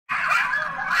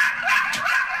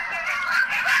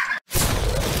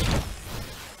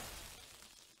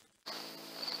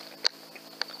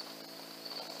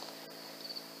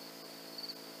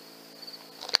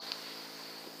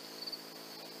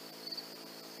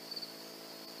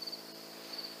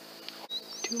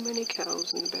Too many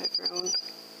cows in the background.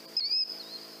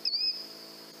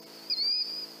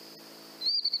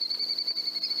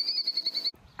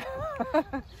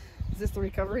 Is this the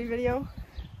recovery video?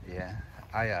 Yeah.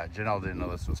 Janelle didn't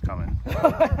know this was coming.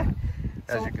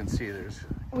 As you can see,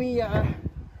 We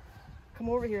come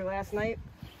over here last night,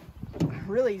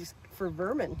 really just for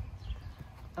vermin.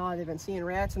 They've been seeing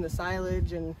rats in the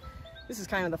silage, and this is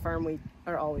kind of the farm we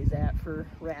are always at for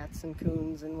rats and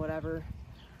coons and whatever.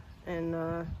 And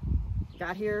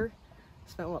got here,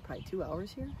 spent what, probably 2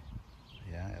 hours here?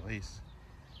 Yeah, at least.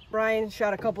 Brian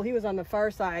shot a couple. He was on the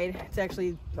far side. It's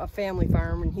actually a family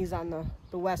farm, and he's on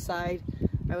the west side.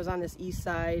 I was on this east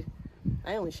side.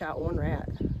 I only shot one rat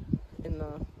in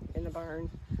the barn.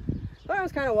 So I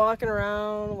was kind of walking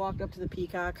around, walked up to the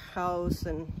peacock house,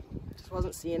 and just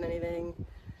wasn't seeing anything.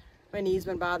 My knee's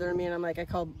been bothering me, and I'm like, I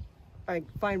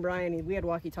find Brian. We had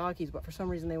walkie-talkies, but for some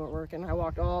reason they weren't working. I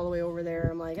walked all the way over there.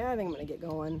 I'm like, I think I'm gonna get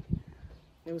going.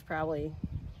 It was probably,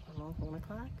 I don't know, 1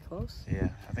 o'clock, close. Yeah,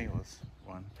 I think it was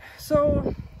 1.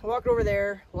 So I walked over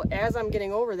there. Well, as I'm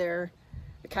getting over there,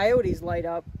 the coyotes light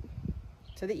up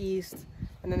to the east,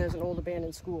 and then there's an old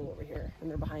abandoned school over here, and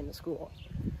they're behind the school.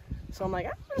 So I'm like,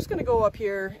 I'm just gonna go up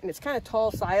here, and it's kind of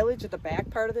tall silage at the back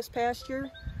part of this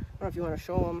pasture. I don't know if you want to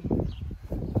show them,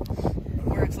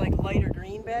 where it's like lighter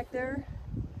green back there,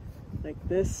 like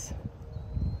this,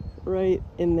 right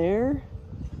in there.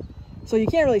 So you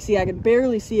can't really see. I could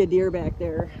barely see a deer back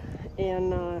there,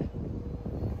 and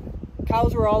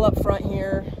cows were all up front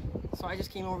here. So I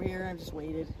just came over here and just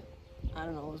waited. I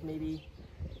don't know, it was maybe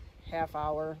half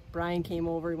hour. Brian came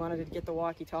over. He wanted to get the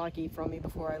walkie-talkie from me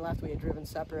before I left. We had driven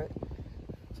separate,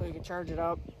 so he could charge it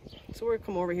up. So we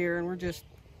come over here and we're just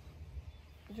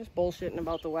bullshitting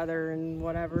about the weather and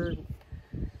whatever.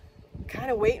 Kind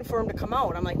of waiting for him to come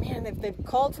out. I'm like, man, they've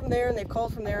called from there and they've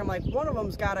called from there. I'm like, one of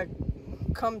them's got to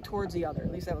come towards the other.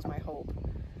 At least that was my hope.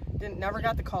 Never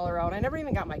got the caller out. I never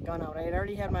even got my gun out. I had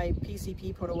already had my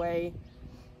PCP put away.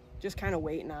 Just kind of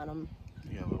waiting on him.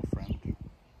 You got a little friend.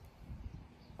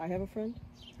 I have a friend?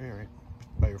 Here, right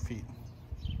by your feet.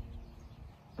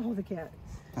 Oh, the cat.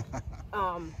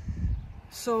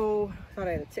 So, thought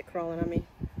I had a tick crawling on me.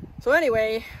 So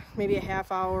anyway, maybe a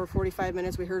half hour, 45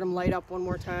 minutes, we heard him light up one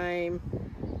more time.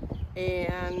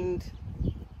 And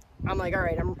I'm like, all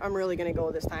right, I'm really gonna go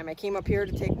this time. I came up here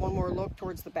to take one more look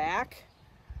towards the back.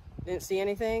 Didn't see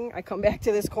anything. I come back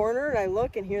to this corner and I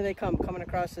look, and here they come, coming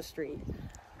across the street.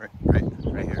 Right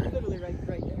here. Literally right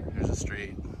there. There's a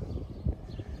street.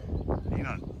 You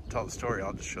know, tell the story.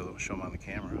 I'll just show them on the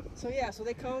camera. So yeah, so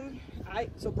they come.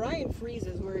 So Brian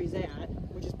freezes where he's at,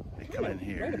 which is Come in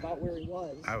here. right about where he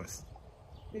was. I was.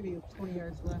 Maybe 20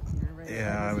 yards left here, right?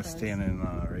 Yeah, I was standing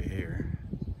right here.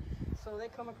 So they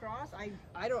come across. I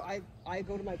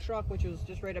go to my truck, which was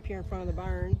just right up here in front of the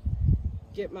barn.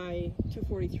 Get my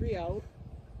 243 out,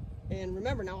 and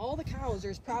remember now, all the cows.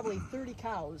 There's probably 30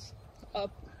 cows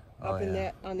up in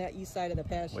that on that east side of the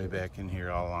pasture. Way back in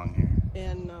here, all along here.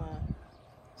 And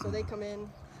so they come in.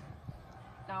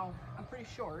 Now I'm pretty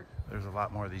short. There's a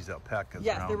lot more of these alpacas.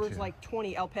 Yes, there was like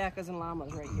 20 alpacas and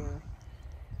llamas right here.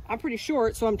 I'm pretty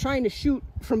short, so I'm trying to shoot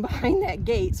from behind that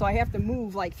gate, so I have to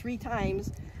move like 3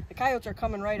 times. The coyotes are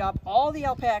coming right up. All the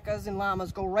alpacas and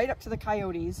llamas go right up to the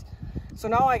coyotes. So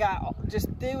now it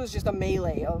was just a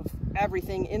melee of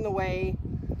everything in the way.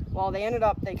 Well, they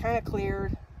kind of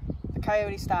cleared. The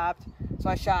coyote stopped. So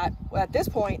I shot. Well, at this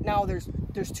point, now there's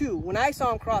 2. When I saw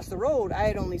them cross the road, I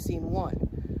had only seen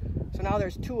 1. So now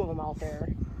there's 2 of them out there.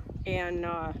 And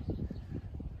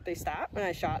they stopped, and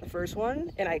I shot the first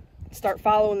one, and I start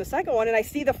following the second one, and I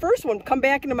see the first one come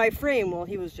back into my frame. Well,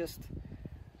 he was just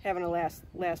having a last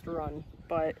run,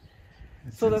 but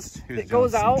it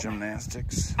goes out.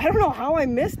 Gymnastics. I don't know how I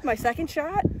missed my second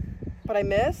shot, but I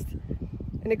missed,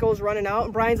 and it goes running out,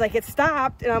 and Brian's like, it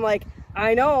stopped, and I'm like,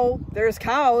 I know, there's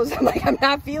cows. I'm like, I'm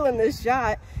not feeling this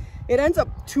shot. It ends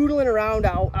up tootling around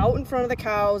out in front of the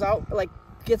cows,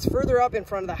 gets further up in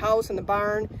front of the house and the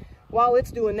barn. While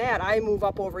it's doing that, I move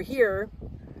up over here.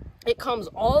 It comes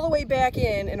all the way back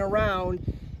in and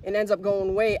around and ends up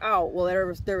going way out. Well,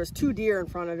 there was 2 deer in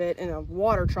front of it and a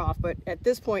water trough, but at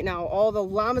this point now, all the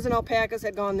llamas and alpacas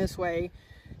had gone this way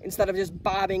instead of just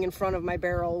bobbing in front of my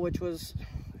barrel, which was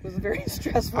very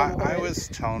stressful. I was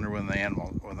telling her when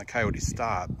the coyote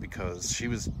stopped, because she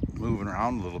was moving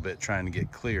around a little bit trying to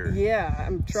get clear. Yeah,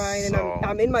 I'm trying, and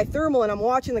I'm in my thermal and I'm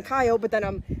watching the coyote, but then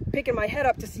I'm picking my head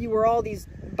up to see where all these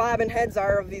bobbing heads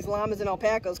are of these llamas and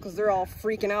alpacas, because they're all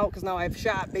freaking out because now I've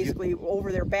shot basically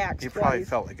over their backs. You probably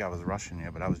felt like I was rushing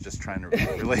you, but I was just trying to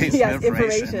relay some yes,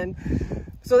 information.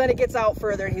 So then it gets out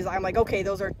further, and I'm like, okay,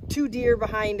 those are 2 deer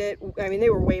behind it. I mean, they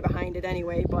were way behind it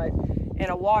anyway, and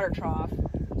a water trough.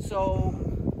 So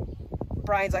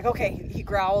Brian's like, okay, he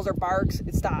growls or barks,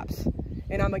 it stops.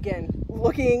 And I'm again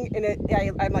looking, and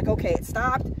I'm like, okay, it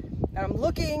stopped. And I'm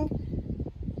looking,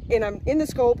 and I'm in the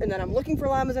scope, and then I'm looking for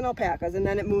llamas and alpacas, and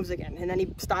then it moves again, and then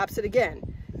he stops it again.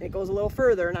 And it goes a little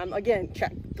further, and I'm again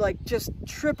just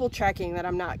triple checking that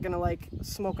I'm not gonna like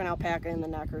smoke an alpaca in the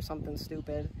neck or something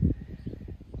stupid.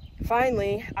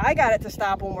 Finally, I got it to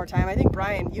stop one more time. I think,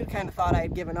 Brian, you kind of thought I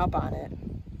had given up on it.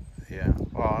 Yeah,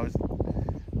 well,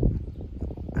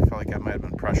 I felt like I might have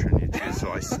been pressuring you too,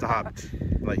 so I stopped,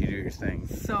 let you do your thing.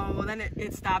 So then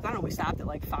it stopped. I don't know, we stopped it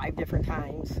like 5 different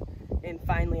times, and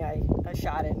finally I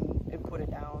shot it and put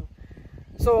it down.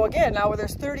 So again, now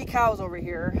there's 30 cows over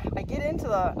here. I get into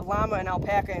the llama and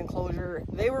alpaca enclosure.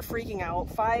 They were freaking out.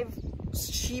 5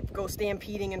 sheep go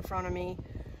stampeding in front of me.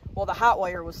 Well, the hot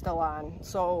wire was still on,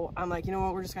 so I'm like, you know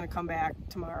what, we're just gonna come back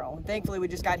tomorrow. And thankfully, we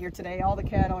just got here today. All the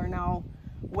cattle are now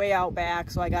way out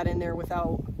back, so I got in there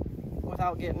without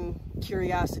getting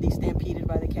curiosity stampeded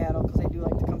by the cattle, because they do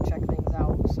like to come check things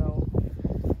out. So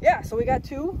yeah, so we got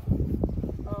 2,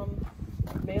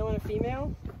 male and a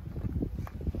female.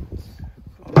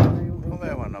 Pull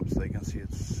that one up so they can see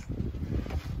its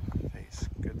face.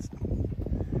 Good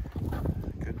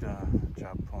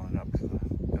job pulling it up, because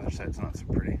the other side's not so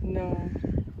pretty. No.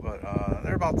 But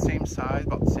they're about the same size,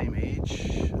 about the same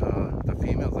age. The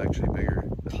female's actually bigger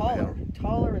than the male.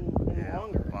 Taller and Yeah,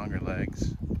 longer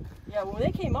legs. Yeah, when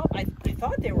they came up, I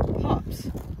thought they were pups.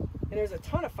 And there's a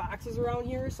ton of foxes around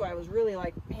here, so I was really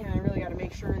like, man, I really got to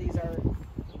make sure these are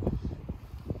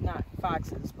not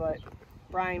foxes. But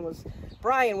Brian,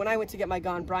 when I went to get my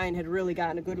gun, Brian had really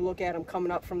gotten a good look at them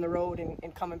coming up from the road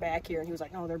and coming back here. And he was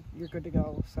like, no, you're good to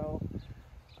go. So,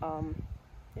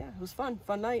 yeah, it was fun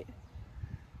night.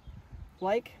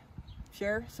 Like,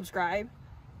 share, subscribe,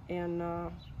 and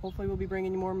hopefully we'll be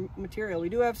bringing you more material. We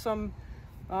do have some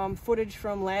footage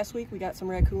from last week. We got some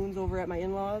raccoons over at my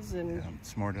in-laws, and yeah,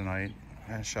 it's more tonight.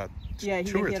 I shot yeah,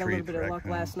 two or he had a three little bit of luck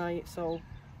raccoon. last night, so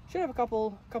should have a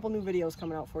couple new videos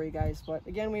coming out for you guys. But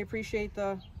again, we appreciate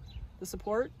the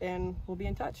support, and we'll be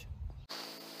in touch.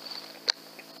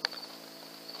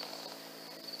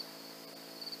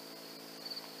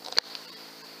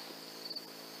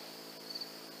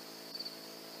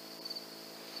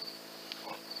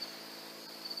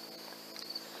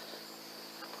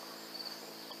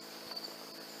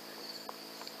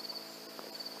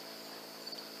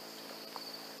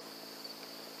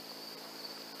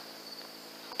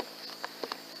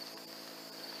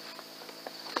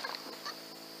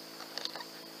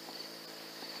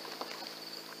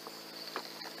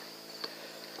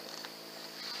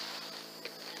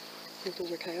 I think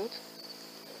those are coyotes.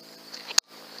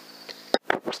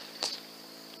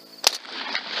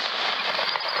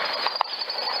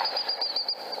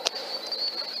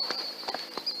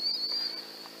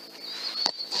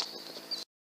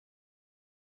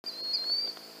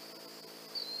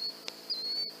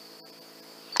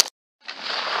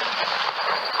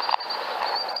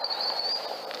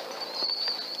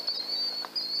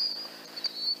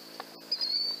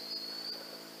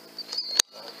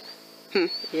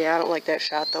 Yeah, I don't like that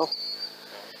shot though.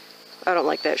 I don't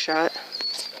like that shot.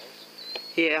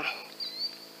 Yeah.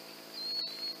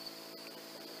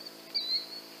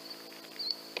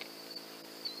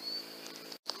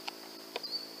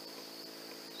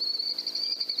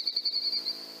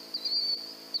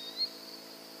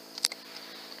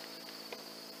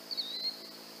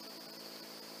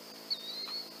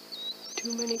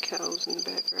 Too many cows in the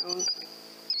background.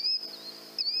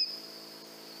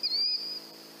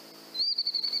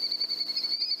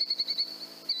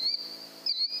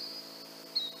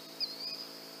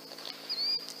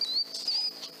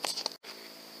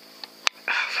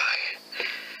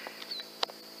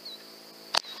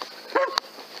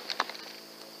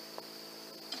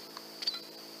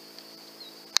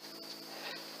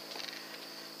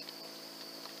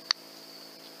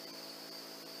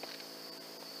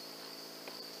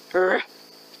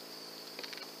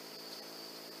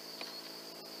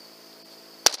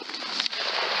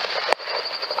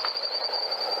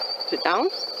 Is it down?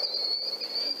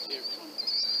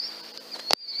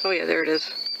 Oh yeah, there it is.